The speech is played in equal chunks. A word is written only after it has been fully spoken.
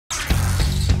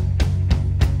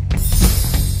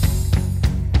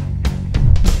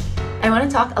want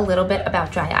to talk a little bit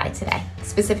about dry eye today,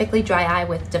 specifically dry eye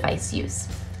with device use.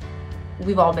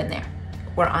 We've all been there.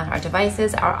 We're on our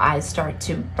devices, our eyes start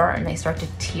to burn, they start to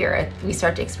tear, we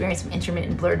start to experience some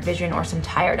intermittent blurred vision or some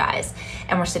tired eyes.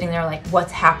 And we're sitting there like,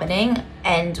 what's happening?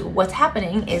 And what's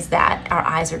happening is that our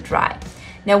eyes are dry.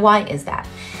 Now, why is that?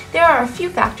 There are a few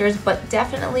factors, but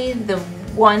definitely the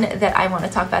one that I want to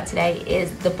talk about today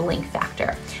is the blink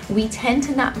factor. We tend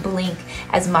to not blink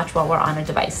as much while we're on a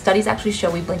device. Studies actually show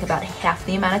we blink about half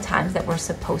the amount of times that we're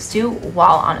supposed to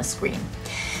while on a screen.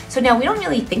 So now we don't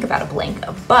really think about a blink,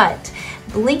 but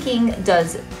blinking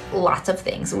does lots of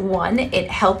things. One, it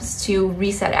helps to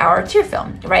reset our tear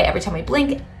film, right? Every time we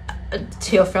blink,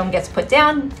 tear film gets put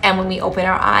down, and when we open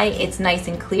our eye, it's nice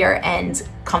and clear and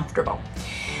comfortable.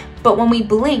 But when we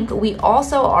blink, we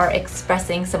also are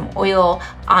expressing some oil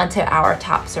onto our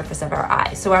top surface of our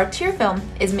eye. So our tear film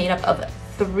is made up of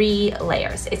 3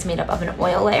 layers. It's made up of an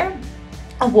oil layer,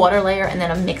 a water layer, and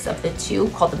then a mix of the two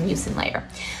called the mucin layer.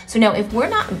 So now if we're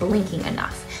not blinking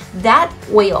enough, that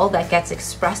oil that gets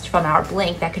expressed from our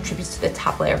blink that contributes to the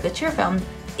top layer of the tear film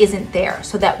isn't there.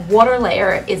 So that water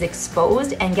layer is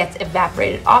exposed and gets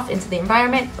evaporated off into the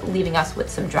environment, leaving us with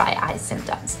some dry eye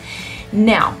symptoms.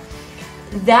 Now,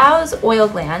 those oil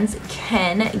glands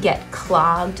can get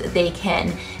clogged, they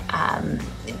can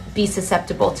be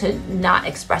susceptible to not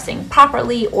expressing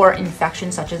properly or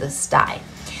infections such as a stye.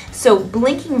 So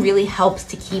blinking really helps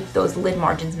to keep those lid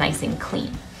margins nice and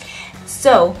clean.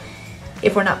 So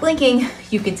if we're not blinking,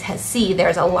 you can see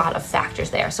there's a lot of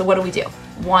factors there. So what do?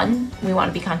 One, we want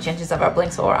to be conscientious of our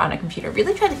blinks while we're on a computer.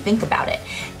 Really try to think about it.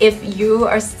 If you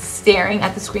are staring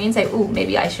at the screen, say, ooh,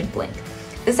 maybe I should blink.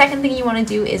 The second thing you want to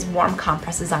do is warm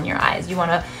compresses on your eyes. You want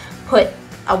to put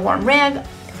a warm rag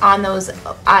on those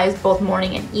eyes both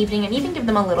morning and evening, and even give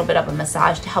them a little bit of a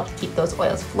massage to help keep those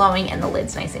oils flowing and the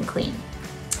lids nice and clean.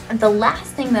 And the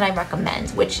last thing that I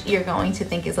recommend, which you're going to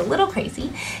think is a little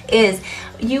crazy, is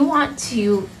you want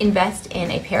to invest in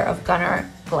a pair of Gunnar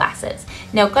glasses.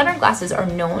 Now, Gunnar glasses are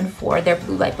known for their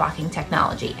blue light blocking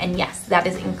technology, and yes, that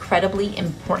is incredibly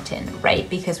important, right?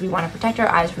 Because we want to protect our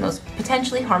eyes from those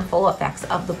potentially harmful effects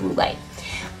of the blue light.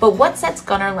 But what sets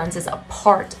Gunnar lenses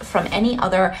apart from any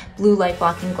other blue light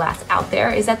blocking glass out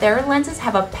there is that their lenses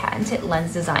have a patented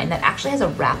lens design that actually has a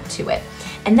wrap to it.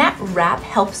 And that wrap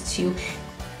helps to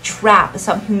trap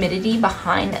some humidity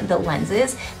behind the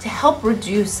lenses to help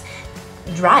reduce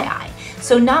dry eye.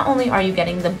 So not only are you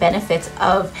getting the benefits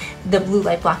of the blue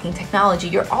light blocking technology,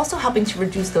 you're also helping to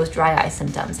reduce those dry eye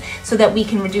symptoms so that we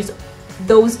can reduce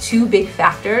those 2 big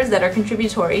factors that are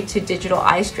contributory to digital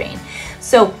eye strain.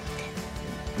 So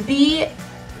be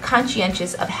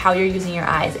conscientious of how you're using your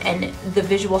eyes and the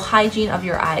visual hygiene of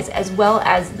your eyes, as well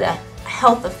as the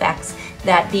health effects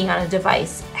that being on a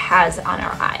device has on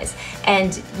our eyes.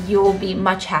 And you'll be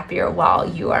much happier while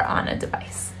you are on a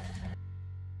device.